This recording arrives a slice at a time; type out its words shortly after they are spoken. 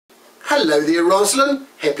Hello there, Roslyn.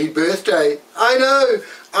 Happy birthday. I know,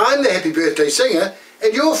 I'm the Happy Birthday Singer,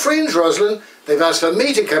 and your friends, Roslyn, they've asked for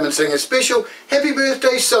me to come and sing a special happy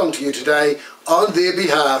birthday song to you today on their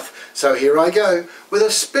behalf. So here I go with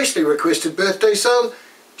a specially requested birthday song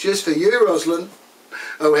just for you, Roslyn.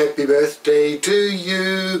 Oh, happy birthday to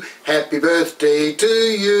you, happy birthday to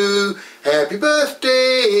you, happy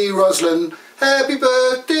birthday, Roslyn, happy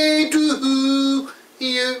birthday to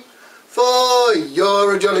you. For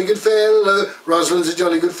you're a jolly good fellow, Roslyn's a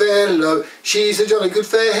jolly good fellow, she's a jolly good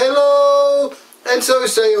fellow, and so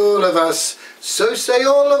say all of us, so say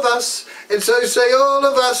all of us, and so say all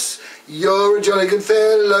of us. You're a jolly good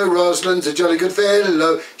fellow, Roslyn's a jolly good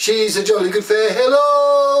fellow, she's a jolly good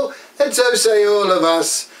fellow, and so say all of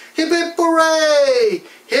us. Hip hip hooray,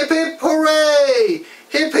 hip hip hooray,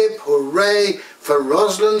 hip hip hooray for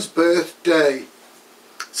Roslyn's birthday.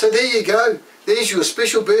 So there you go. There's your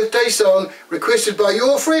special birthday song requested by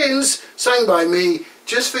your friends, sung by me,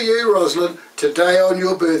 just for you, Roslyn, today on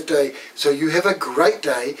your birthday. So you have a great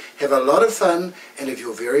day, have a lot of fun, and if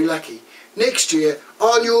you're very lucky, next year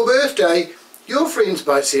on your birthday, your friends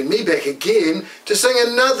might send me back again to sing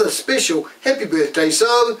another special happy birthday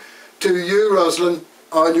song to you, Roslyn,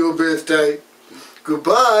 on your birthday.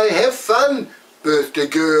 Goodbye, have fun, birthday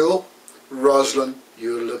girl. Roslyn,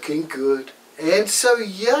 you're looking good and so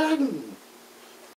young.